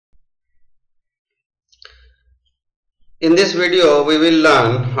In this video, we will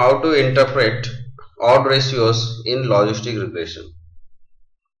learn how to interpret odd ratios in logistic regression.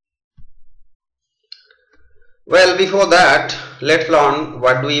 Well, before that, let's learn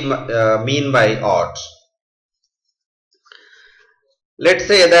what we mean by odds. Let's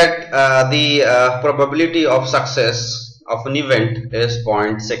say that the probability of success of an event is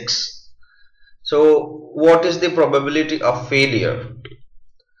 0.6. So, what is the probability of failure?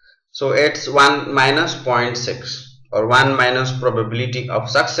 So, it's 1 minus 0.6. or 1 minus probability of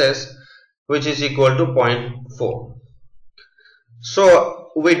success, which is equal to 0.4. So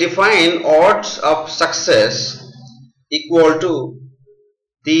we define odds of success equal to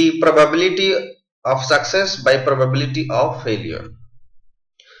the probability of success by probability of failure.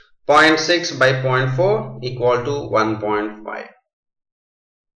 0.6 by 0.4 equal to 1.5.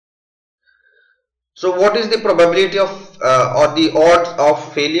 So what is the probability of or the odds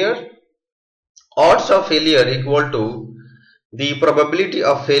of failure? Odds of failure equal to the probability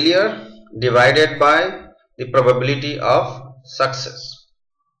of failure divided by the probability of success.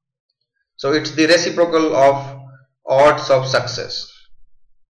 So it's the reciprocal of odds of success.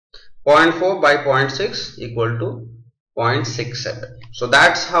 0.4 by 0.6 equal to 0.67. So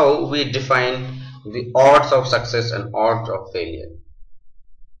that's how we define the odds of success and odds of failure.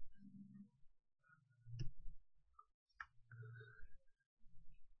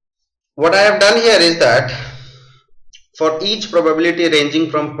 What I have done here is that for each probability ranging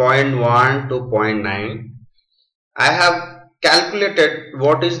from 0.1 to 0.9, I have calculated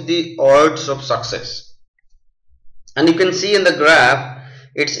what is the odds of success. And you can see in the graph,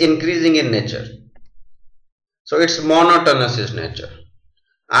 it's increasing in nature. So it's monotonous in nature.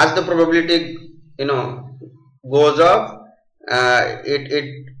 As the probability goes up,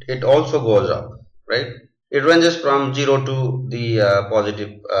 it also goes up, right? It ranges from 0 to the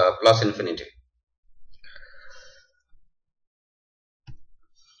positive plus infinity.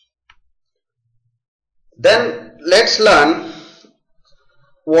 Then let's learn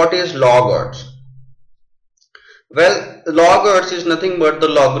what is log odds. Well, log odds is nothing but the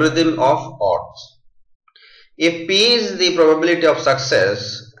logarithm of odds. If p is the probability of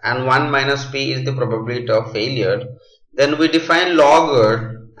success and 1 minus p is the probability of failure, then we define log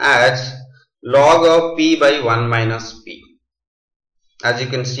odd as log of p by 1 minus p, as you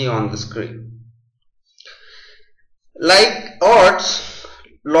can see on the screen. Like odds,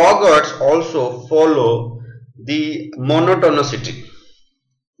 log odds also follow the monotonicity.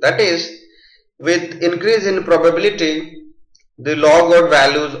 That is, with increase in probability, the log odd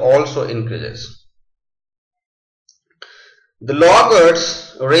values also increases. The log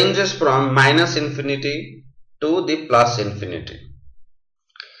odds ranges from minus infinity to the plus infinity.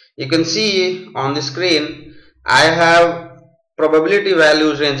 You can see on the screen, I have probability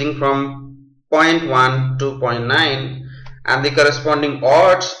values ranging from 0.1 to 0.9 and the corresponding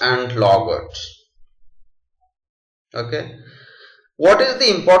odds and log odds. Okay. What is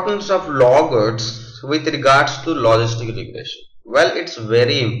the importance of log odds with regards to logistic regression? Well, it's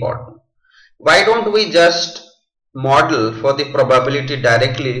very important. Why don't we just model for the probability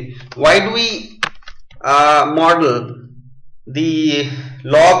directly? Why do we model the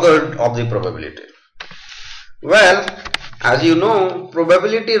log odd of the probability? Well, as you know,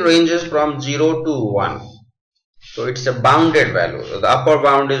 probability ranges from 0 to 1. So it's a bounded value. The upper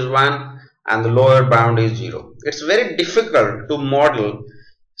bound is 1 and the lower bound is 0. It's very difficult to model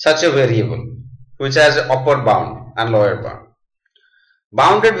such a variable which has an upper bound and lower bound.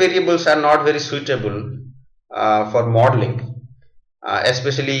 Bounded variables are not very suitable for modeling,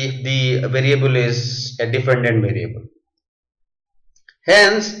 especially if the variable is a dependent variable.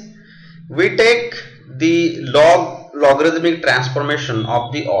 Hence, we take the logarithmic transformation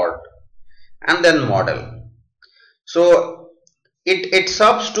of the odd and then model. So it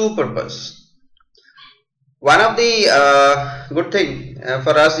serves two purposes. One of the good thing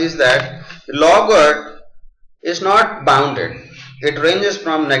for us is that the log odd is not bounded. It ranges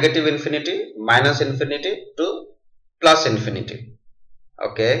from negative infinity, minus infinity to plus infinity.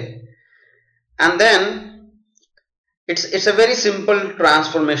 Okay, and then it's a very simple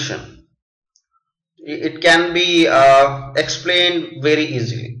transformation. It can be explained very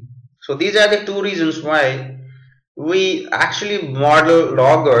easily. So these are the two reasons why we actually model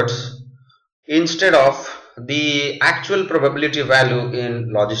log odds instead of the actual probability value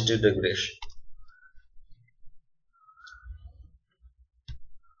in logistic regression.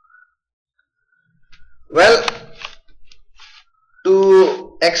 Well,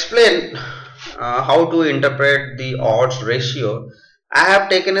 to explain how to interpret the odds ratio, I have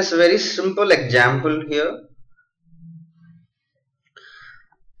taken a very simple example here.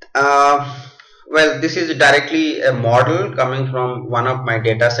 Well, this is directly a model coming from one of my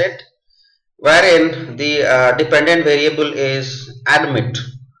data set, wherein the dependent variable is admit,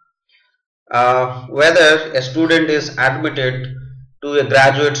 whether a student is admitted to a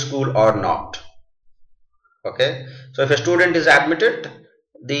graduate school or not. Okay, so if a student is admitted,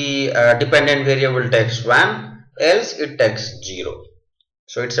 the dependent variable takes 1, else it takes 0.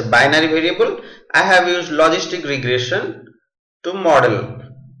 So it's a binary variable. I have used logistic regression to model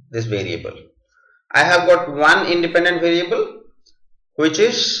this variable. I have got one independent variable, which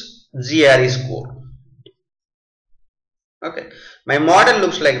is GRE score. Okay, my model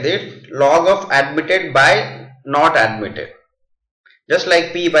looks like this: log of admitted by not admitted, just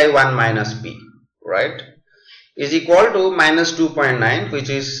like p by 1 minus p, right, is equal to minus 2.9, which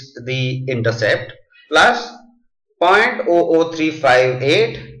is the intercept, plus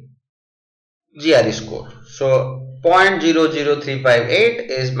 0.00358 GRE score. So 0.00358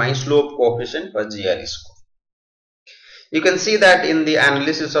 is my slope coefficient for GRE score. You can see that in the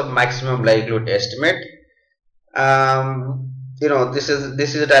analysis of maximum likelihood estimate, this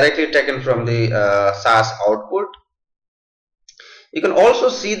is directly taken from the SAS output. You can also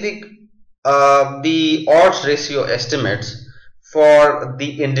see the odds ratio estimates for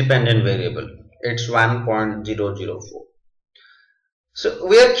the independent variable. It's 1.004. So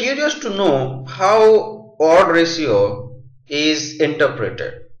we are curious to know how odd ratio is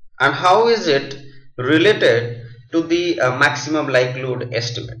interpreted and how is it related to the maximum likelihood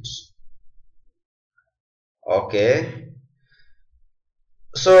estimates. Okay,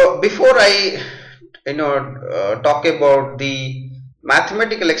 so before I talk about the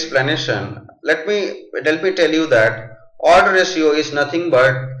mathematical explanation, let me tell you that odd ratio is nothing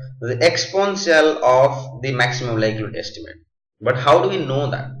but the exponential of the maximum likelihood estimate. But how do we know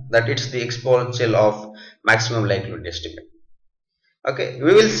that it's the exponential of maximum likelihood estimate? Okay,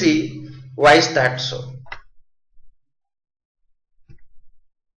 we will see why is that so.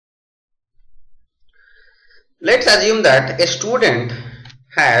 Let's assume that a student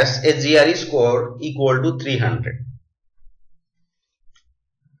has a GRE score equal to 300.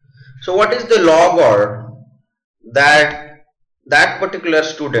 So what is the log odd that particular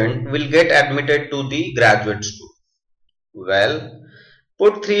student will get admitted to the graduate school? Well,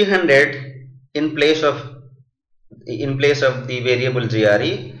 put 300 in place of the variable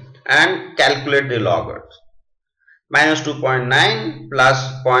GRE and calculate the log odds. Minus 2.9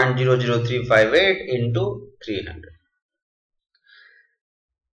 plus 0.00358 into 300.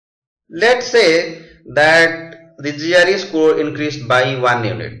 Let's say that the GRE score increased by 1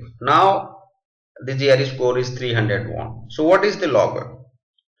 unit. Now the GRE score is 301. So what is the log odd?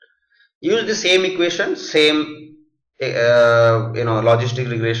 Use the same equation, same logistic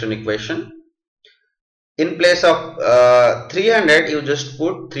regression equation. In place of 300, you just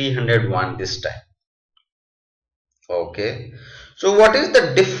put 301 this time. Okay, so what is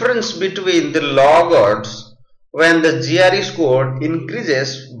the difference between the log odds when the GRE score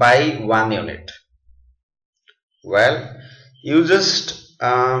increases by 1 unit? Well, you just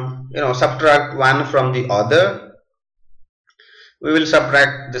subtract one from the other. We will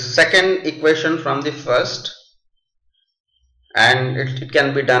subtract the second equation from the first, and it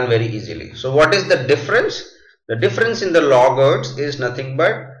can be done very easily. So what is the difference? The difference in the log odds is nothing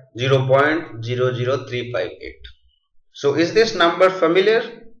but 0.00358. So is this number familiar?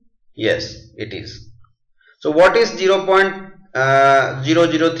 Yes, it is. So what is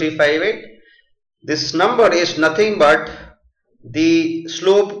 0.00358? This number is nothing but the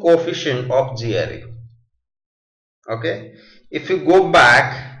slope coefficient of GRE. Okay, if you go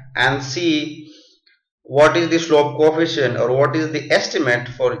back and see what is the slope coefficient or what is the estimate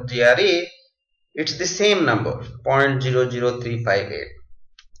for GRE, it's the same number, 0.00358.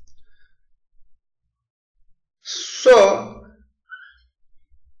 So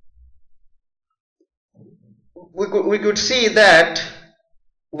we could see that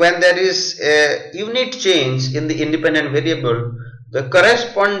when there is a unit change in the independent variable, the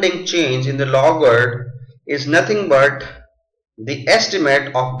corresponding change in the log odd is nothing but the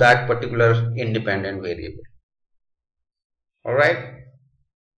estimate of that particular independent variable. Alright.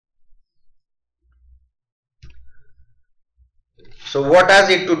 So what has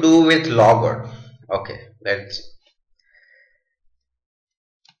it to do with log odd? Okay, let's see.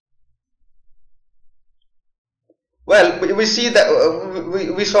 Well, we see that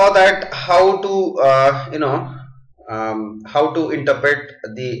we saw that how to how to interpret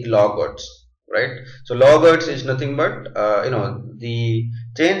the log odds, right? So log odds is nothing but the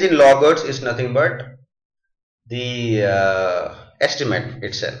change in log odds is nothing but the estimate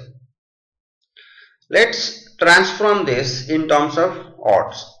itself. Let's transform this in terms of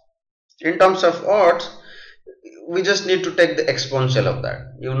odds. In terms of odds, we just need to take the exponential of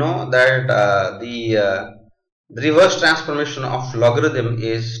that. You know that the reverse transformation of logarithm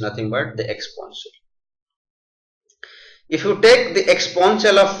is nothing but the exponential. If you take the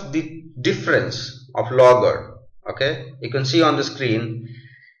exponential of the difference of log, okay, you can see on the screen,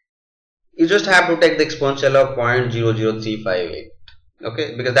 you just have to take the exponential of 0.00358,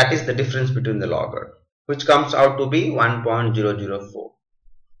 okay, because that is the difference between the log, which comes out to be 1.004.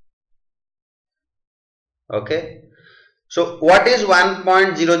 Okay, so what is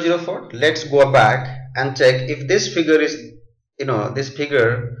 1.004? Let's go back and check if this figure is, this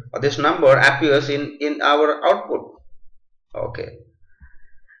figure or this number appears in our output. Okay,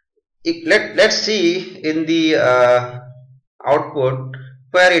 let's see in the output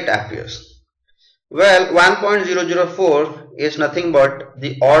where it appears. Well, 1.004 is nothing but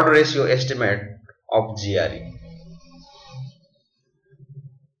the odd ratio estimate of GRE,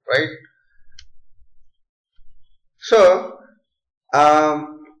 right? So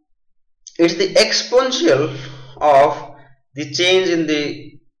it's the exponential of the change in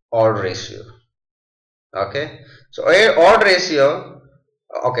the odd ratio. Okay, so odd ratio,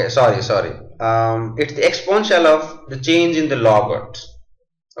 okay, sorry, it's the exponential of the change in the log odds.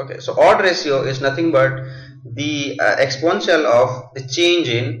 Okay, so odd ratio is nothing but the exponential of the change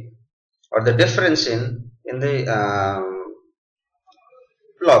in, or the difference in the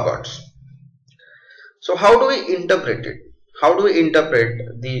log odds. So how do we interpret it? How do we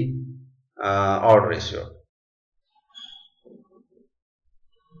interpret the odd ratio?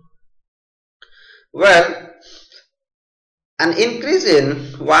 Well, an increase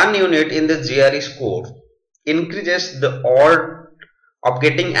in 1 unit in the GRE score increases the odds of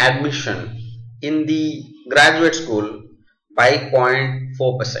getting admission in the graduate school by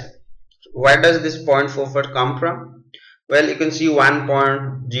 0.4%. Where does this 0.4% come from? Well, you can see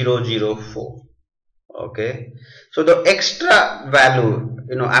 1.004. Okay, so the extra value,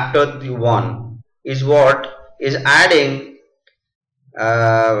 after the 1 is what is adding,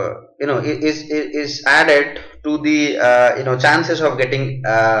 is added to the chances of getting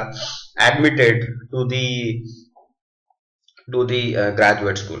admitted to the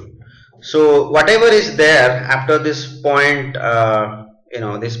graduate school. So whatever is there after this point,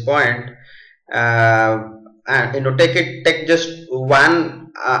 this point, and take just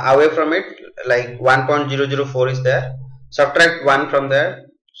 1 away from it, like 1.004 is there, subtract 1 from there,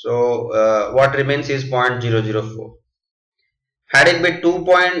 so what remains is 0.004. Had it been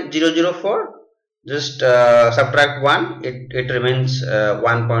 2.004, just subtract 1, it remains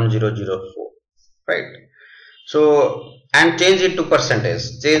 1.004, right? So, and change it to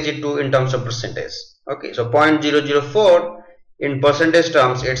percentage, change it to in terms of percentage. Okay, so 0.004 in percentage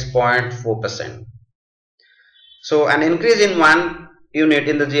terms, it's 0.4%. So an increase in 1 unit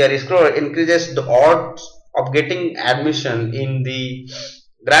in the GRE score increases the odds of getting admission in the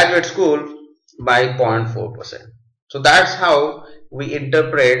graduate school by 0.4%. So that's how we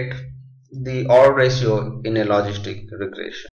interpret the odd ratio in a logistic regression.